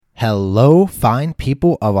Hello, fine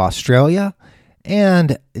people of Australia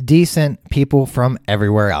and decent people from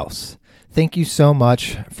everywhere else. Thank you so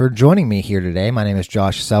much for joining me here today. My name is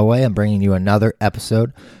Josh Selway. I'm bringing you another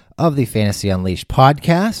episode of the Fantasy Unleashed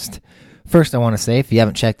podcast. First, I want to say, if you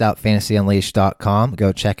haven't checked out fantasyunleashed.com,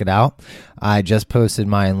 go check it out. I just posted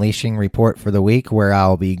my Unleashing report for the week where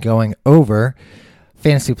I'll be going over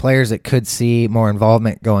fantasy players that could see more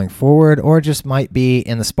involvement going forward or just might be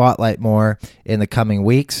in the spotlight more in the coming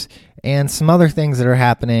weeks, and some other things that are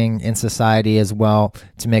happening in society as well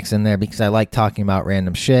to mix in there because I like talking about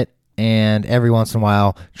random shit and every once in a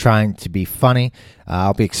while trying to be funny.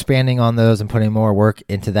 I'll be expanding on those and putting more work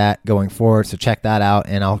into that going forward, so check that out.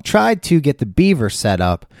 And I'll try to get the Beaver set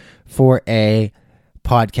up for a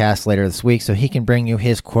podcast later this week so he can bring you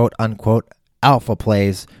his quote-unquote alpha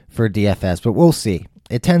plays for DFS, but we'll see.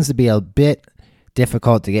 It tends to be a bit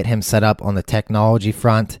difficult to get him set up on the technology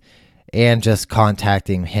front, and just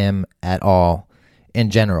contacting him at all in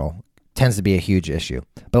general tends to be a huge issue,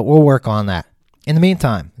 but we'll work on that. In the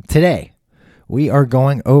meantime, today we are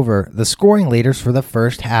going over the scoring leaders for the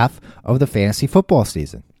first half of the fantasy football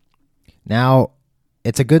season. Now,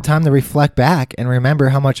 it's a good time to reflect back and remember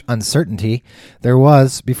how much uncertainty there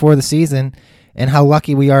was before the season and how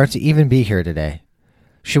lucky we are to even be here today.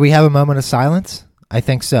 Should we have a moment of silence? I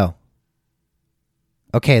think so.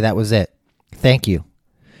 Okay, that was it. Thank you.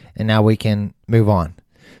 And now we can move on.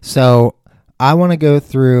 So I want to go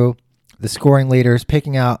through the scoring leaders,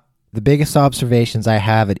 picking out the biggest observations I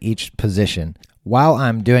have at each position. While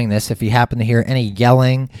I'm doing this, if you happen to hear any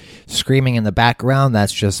yelling, screaming in the background,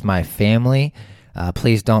 that's just my family.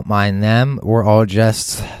 Please don't mind them. We're all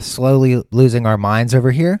just slowly losing our minds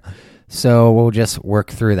over here. So we'll just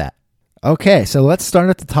work through that. Okay, so let's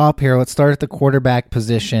start at the top here. Let's start at the quarterback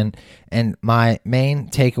position and my main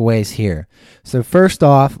takeaways here. So first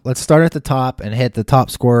off, let's start at the top and hit the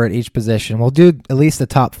top scorer at each position. We'll do at least the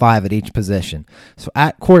top 5 at each position. So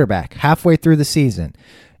at quarterback, halfway through the season,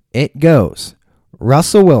 it goes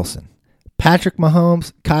Russell Wilson, Patrick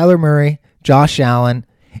Mahomes, Kyler Murray, Josh Allen,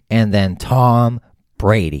 and then Tom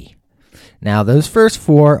Brady. Now, those first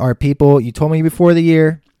 4 are people you told me before the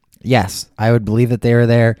year. Yes, I would believe that they were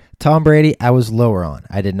there. Tom Brady, I was lower on.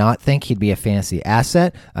 I did not think he'd be a fantasy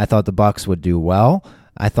asset. I thought the Bucs would do well.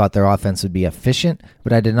 I thought their offense would be efficient,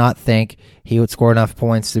 but I did not think he would score enough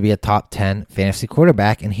points to be a top 10 fantasy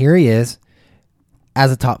quarterback, and here he is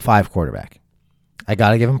as a top 5 quarterback. I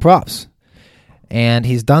got to give him props. And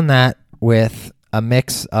he's done that with a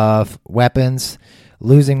mix of weapons,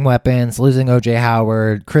 losing O.J.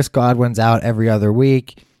 Howard, Chris Godwin's out every other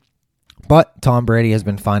week. But Tom Brady has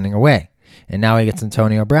been finding a way, and now he gets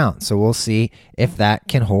Antonio Brown. So we'll see if that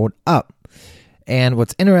can hold up. And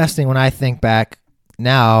what's interesting when I think back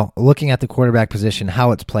now, looking at the quarterback position,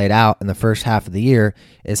 how it's played out in the first half of the year,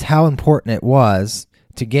 is how important it was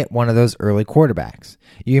to get one of those early quarterbacks.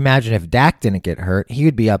 You imagine if Dak didn't get hurt,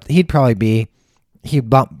 he'd bump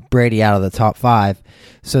Brady out of the top 5.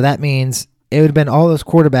 So that means it would have been all those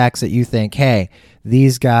quarterbacks that you think, hey,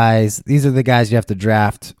 these are the guys you have to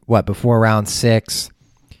draft, before round 6.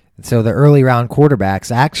 So the early round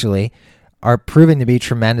quarterbacks actually are proving to be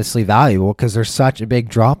tremendously valuable because there's such a big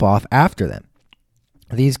drop-off after them.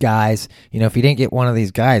 These guys, if you didn't get one of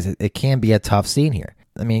these guys, it can be a tough scene here.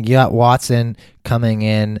 I mean, you got Watson coming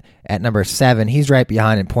in at number 7. He's right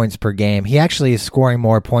behind in points per game. He actually is scoring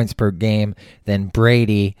more points per game than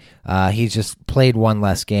Brady. He's just played one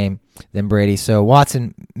less game than Brady. So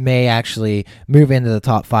Watson may actually move into the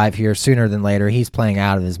top 5 here sooner than later. He's playing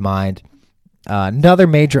out of his mind. Another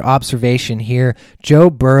major observation here, Joe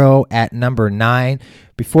Burrow at number 9.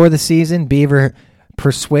 Before the season, Beaver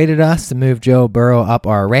persuaded us to move Joe Burrow up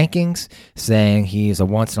our rankings, saying he's a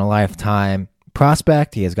once-in-a-lifetime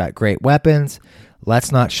prospect. He has got great weapons.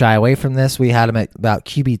 Let's not shy away from this. We had him at about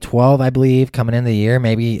QB 12, I believe, coming in the year,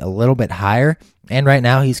 maybe a little bit higher. And right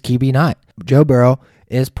now he's QB 9. Joe Burrow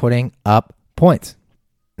is putting up points.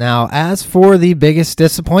 Now, as for the biggest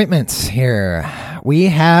disappointments here, we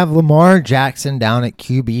have Lamar Jackson down at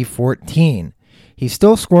QB 14. He's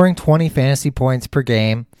still scoring 20 fantasy points per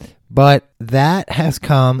game, but that has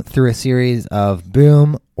come through a series of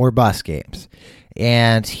boom or bust games.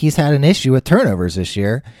 And he's had an issue with turnovers this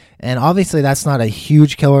year. And obviously that's not a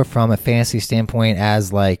huge killer from a fantasy standpoint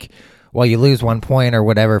as you lose 1 point or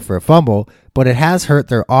whatever for a fumble, but it has hurt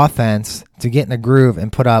their offense to get in the groove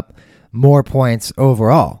and put up more points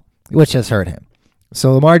overall, which has hurt him.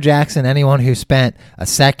 So Lamar Jackson, anyone who spent a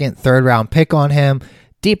second, third round pick on him,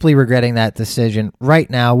 deeply regretting that decision right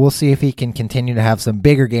now. We'll see if he can continue to have some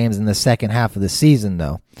bigger games in the second half of the season,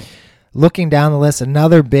 though. Looking down the list,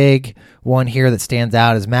 another big one here that stands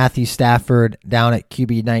out is Matthew Stafford down at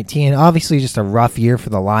QB 19. Obviously, just a rough year for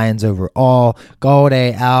the Lions overall.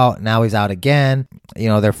 Golladay out, now he's out again.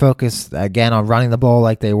 They're focused again on running the ball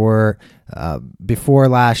like they were before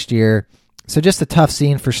last year. So just a tough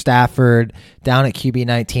scene for Stafford down at QB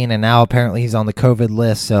 19, and now apparently he's on the COVID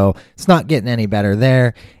list, so it's not getting any better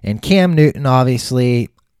there. And Cam Newton, obviously,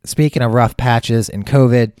 speaking of rough patches and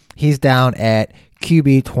COVID, he's down at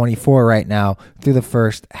QB 24 right now through the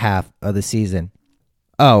first half of the season.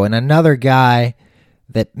 Oh, and another guy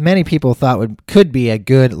that many people thought could be a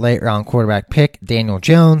good late-round quarterback pick, Daniel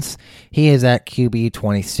Jones. He is at QB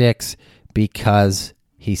 26 because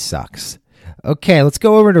he sucks. Okay, let's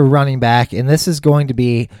go over to running back, and this is going to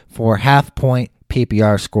be for half-point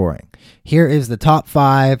PPR scoring. Here is the top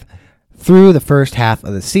 5 through the first half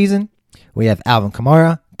of the season. We have Alvin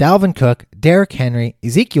Kamara, Dalvin Cook, Derrick Henry,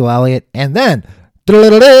 Ezekiel Elliott, and then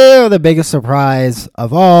the biggest surprise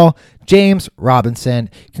of all, James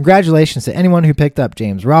Robinson. Congratulations to anyone who picked up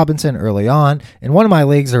James Robinson early on. In one of my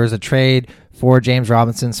leagues, there was a trade for James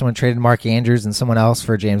Robinson. Someone traded Mark Andrews and someone else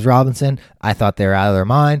for James Robinson. I thought they were out of their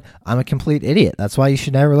mind. I'm a complete idiot. That's why you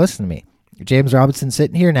should never listen to me. James Robinson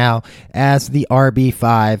sitting here now as the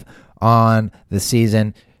RB5 on the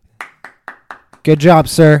season. Good job,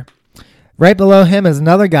 sir. Right below him is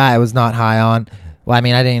another guy I was not high on. Well, I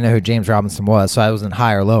didn't even know who James Robinson was, so I wasn't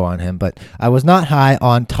high or low on him, but I was not high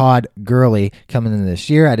on Todd Gurley coming into this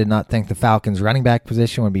year. I did not think the Falcons' running back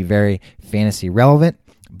position would be very fantasy relevant,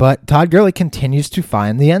 but Todd Gurley continues to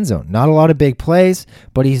find the end zone. Not a lot of big plays,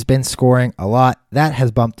 but he's been scoring a lot. That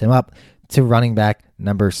has bumped him up to running back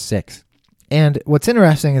number 6. And what's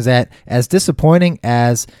interesting is that as disappointing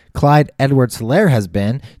as Clyde Edwards-Helaire has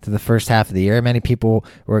been to the first half of the year, many people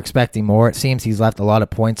were expecting more. It seems he's left a lot of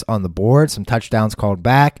points on the board, some touchdowns called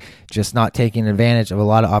back, just not taking advantage of a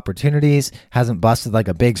lot of opportunities, hasn't busted like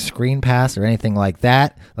a big screen pass or anything like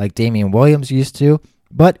that, like Damian Williams used to.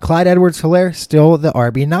 But Clyde Edwards-Helaire still the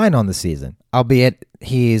RB9 on the season, albeit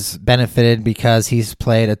he's benefited because he's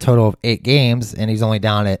played a total of 8 games and he's only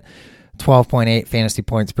down at 12.8 fantasy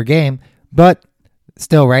points per game. But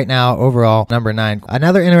still, right now, overall, number 9.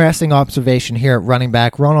 Another interesting observation here at running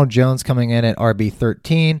back, Ronald Jones coming in at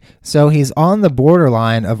RB13. So he's on the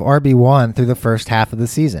borderline of RB1 through the first half of the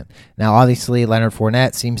season. Now, obviously, Leonard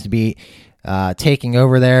Fournette seems to be taking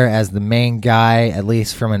over there as the main guy, at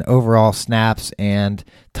least from an overall snaps and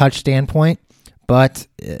touch standpoint. But,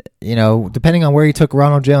 depending on where you took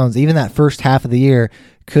Ronald Jones, even that first half of the year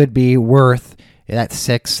could be worth that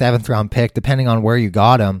 6th, 7th round pick, depending on where you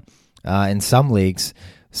got him. In some leagues,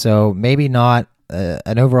 so maybe not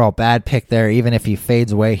an overall bad pick there, even if he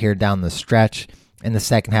fades away here down the stretch in the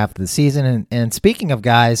second half of the season. And speaking of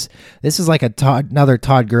guys, this is like another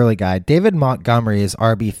Todd Gurley guy. David Montgomery is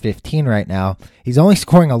RB15 right now. He's only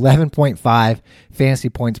scoring 11.5 fantasy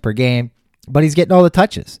points per game, but he's getting all the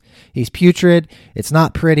touches. He's putrid. It's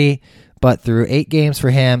not pretty, but through 8 games for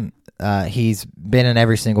him, he's been in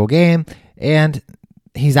every single game, and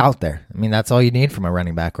he's out there. That's all you need from a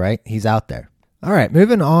running back, right? He's out there. All right,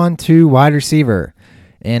 moving on to wide receiver.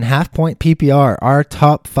 In half-point PPR, our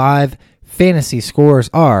top 5 fantasy scorers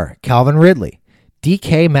are Calvin Ridley,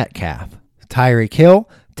 DK Metcalf, Tyreek Hill,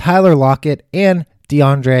 Tyler Lockett, and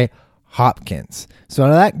DeAndre Hopkins. So out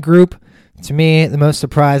of that group, to me, the most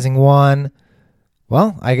surprising one,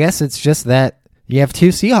 well, I guess it's just that you have 2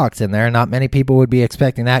 Seahawks in there. Not many people would be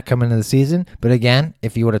expecting that coming into the season. But again,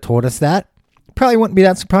 if you would have told us that, probably wouldn't be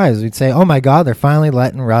that surprised. We'd say, oh my God, they're finally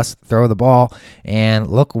letting Russ throw the ball. And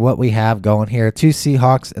look what we have going here. 2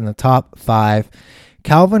 Seahawks in the top 5.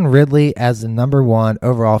 Calvin Ridley as the number 1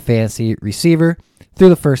 overall fantasy receiver through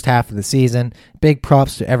the first half of the season. Big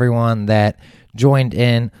props to everyone that joined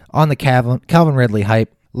in on the Calvin Ridley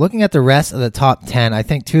hype. Looking at the rest of the top 10, I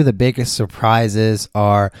think 2 of the biggest surprises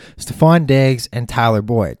are Stephon Diggs and Tyler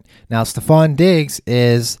Boyd. Now, Stephon Diggs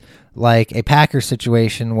is like a Packers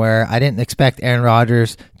situation where I didn't expect Aaron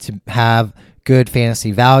Rodgers to have good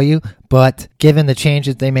fantasy value, but given the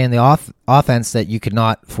changes they made in the offense that you could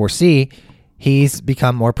not foresee, he's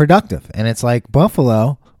become more productive. And it's like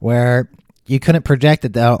Buffalo, where you couldn't project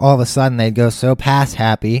that all of a sudden they'd go so pass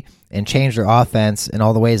happy and change their offense in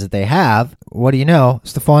all the ways that they have. What do you know?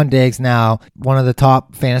 Stephon Diggs now one of the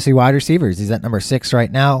top fantasy wide receivers. He's at number 6 right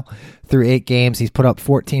now through 8 games, he's put up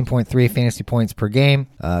 14.3 fantasy points per game.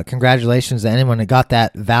 Congratulations to anyone that got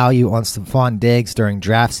that value on Stephon Diggs during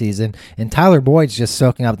draft season. And Tyler Boyd's just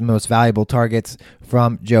soaking up the most valuable targets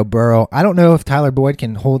from Joe Burrow. I don't know if Tyler Boyd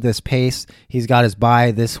can hold this pace. He's got his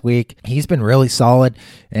bye this week. He's been really solid.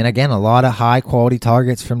 And again, a lot of high-quality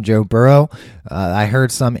targets from Joe Burrow. I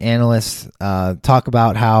heard some analysts talk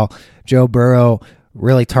about how Joe Burrow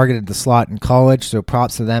really targeted the slot in college, so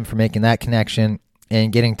props to them for making that connection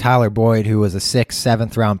and getting Tyler Boyd, who was a 6th,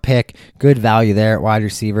 7th round pick. Good value there at wide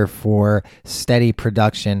receiver for steady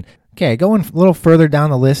production. Okay, going a little further down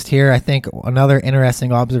the list here, I think another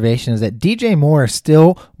interesting observation is that DJ Moore is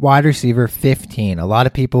still wide receiver 15. A lot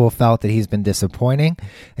of people have felt that he's been disappointing.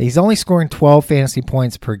 He's only scoring 12 fantasy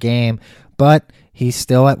points per game, but he's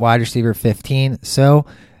still at wide receiver 15. So,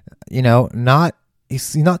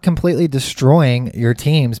 he's not completely destroying your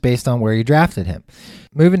teams based on where you drafted him.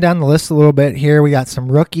 Moving down the list a little bit here, we got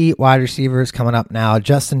some rookie wide receivers coming up now.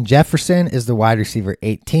 Justin Jefferson is the wide receiver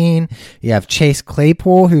 18. You have Chase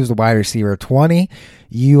Claypool, who's the wide receiver 20.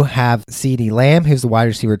 You have CeeDee Lamb, who's the wide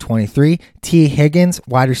receiver 23. T. Higgins,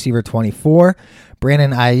 wide receiver 24.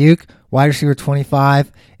 Brandon Ayuk, wide receiver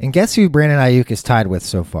 25. And guess who Brandon Ayuk is tied with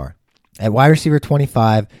so far? At wide receiver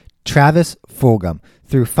 25, Travis Fulgham.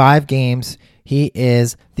 Through 5 games, he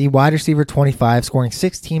is the wide receiver 25, scoring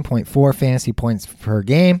 16.4 fantasy points per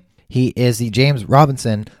game. He is the James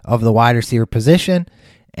Robinson of the wide receiver position.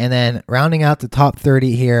 And then rounding out the top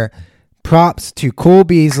 30 here, props to Cole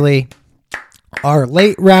Beasley, our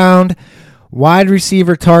late round wide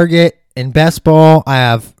receiver target in best ball.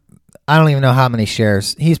 I don't even know how many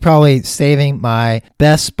shares. He's probably saving my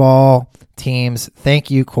best ball teams.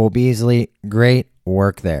 Thank you, Cole Beasley. Great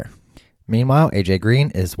work there. Meanwhile, AJ Green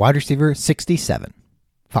is wide receiver 67.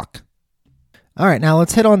 Fuck. All right, now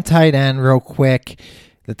let's hit on tight end real quick.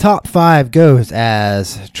 The top 5 goes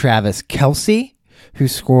as Travis Kelce, who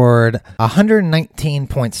scored 119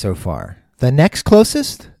 points so far. The next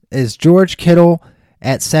closest is George Kittle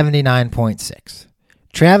at 79.6.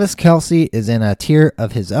 Travis Kelce is in a tier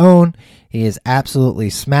of his own. He is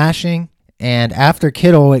absolutely smashing. And after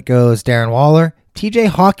Kittle, it goes Darren Waller, TJ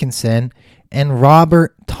Hawkinson, and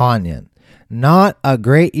Robert Tonyan. Not a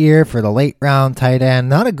great year for the late round tight end.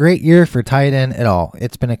 Not a great year for tight end at all.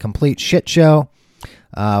 It's been a complete shit show.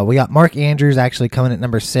 We got Mark Andrews actually coming at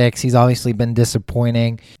number 6. He's obviously been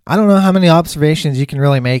disappointing. I don't know how many observations you can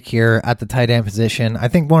really make here at the tight end position. I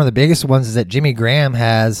think one of the biggest ones is that Jimmy Graham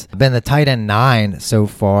has been the tight end 9 so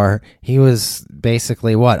far. He was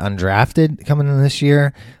basically, undrafted coming in this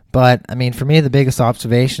year? But, for me, the biggest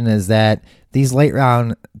observation is that these late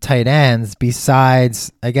round tight ends,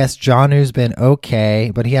 besides, I guess, Jonnu's been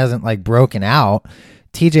okay, but he hasn't, broken out.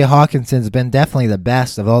 TJ Hawkinson's been definitely the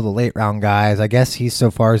best of all the late round guys. I guess he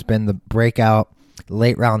so far has been the breakout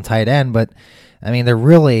late round tight end, but, there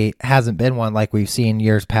really hasn't been one like we've seen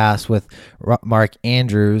years past with Mark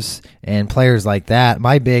Andrews and players like that.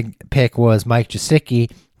 My big pick was Mike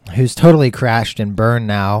Gesicki, who's totally crashed and burned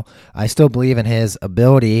now. I still believe in his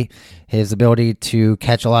ability to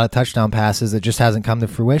catch a lot of touchdown passes. It just hasn't come to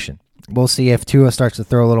fruition. We'll see if Tua starts to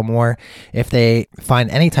throw a little more, if they find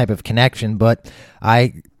any type of connection, but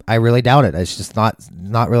I really doubt it. It's just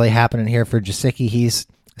not really happening here for Gesicki. He's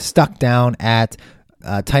stuck down at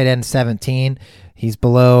tight end 17. He's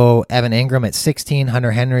below Evan Ingram at 16,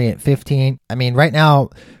 Hunter Henry at 15. Right now,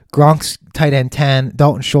 Gronk's tight end 10,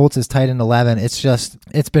 Dalton Schultz is tight end 11.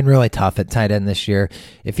 It's been really tough at tight end this year.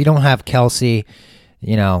 If you don't have Kelce,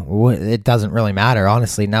 it doesn't really matter,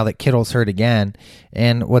 honestly, now that Kittle's hurt again.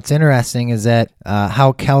 And what's interesting is that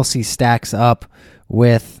how Kelce stacks up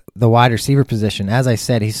with the wide receiver position. As I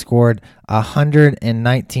said, he scored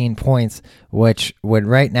 119 points, which would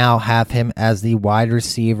right now have him as the wide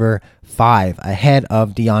receiver 5, ahead of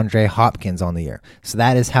DeAndre Hopkins on the year. So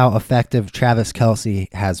that is how effective Travis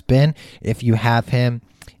Kelce has been. If you have him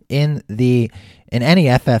in any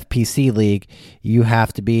FFPC league, you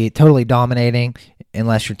have to be totally dominating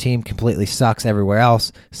unless your team completely sucks everywhere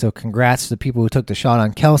else. So congrats to the people who took the shot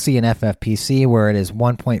on Kelce in FFPC, where it is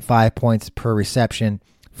 1.5 points per reception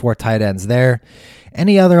for tight ends there.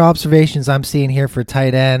 Any other observations I'm seeing here for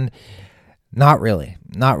tight end? Not really.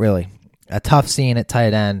 A tough scene at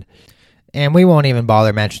tight end. And we won't even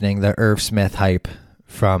bother mentioning the Irv Smith hype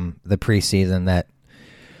from the preseason that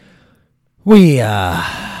we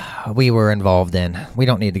were involved in. We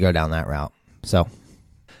don't need to go down that route. So,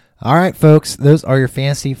 All right, folks, those are your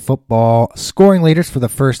fantasy football scoring leaders for the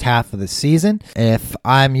first half of the season. If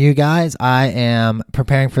I'm you guys, I am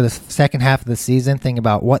preparing for the second half of the season, thinking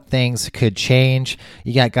about what things could change.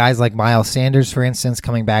 You got guys like Miles Sanders, for instance,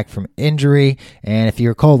 coming back from injury. And if you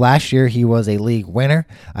recall, last year he was a league winner.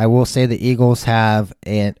 I will say the Eagles have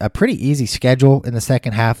a pretty easy schedule in the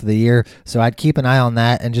second half of the year, so I'd keep an eye on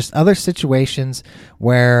that. And just other situations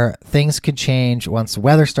where things could change once the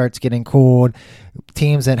weather starts getting cold.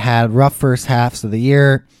 Teams that had rough first halves of the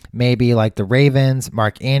year, maybe like the Ravens,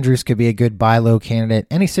 Mark Andrews could be a good buy low candidate.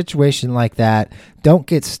 Any situation like that, don't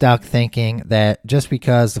get stuck thinking that just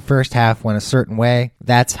because the first half went a certain way,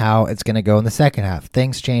 that's how it's going to go in the second half.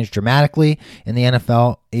 Things change dramatically in the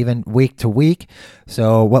NFL, even week to week.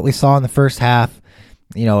 So what we saw in the first half,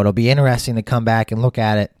 it'll be interesting to come back and look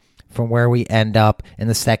at it from where we end up in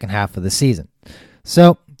the second half of the season.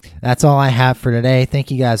 So that's all I have for today. Thank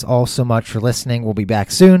you guys all so much for listening. We'll be back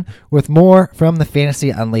soon with more from the Fantasy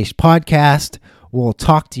Unleashed podcast. We'll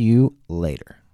talk to you later.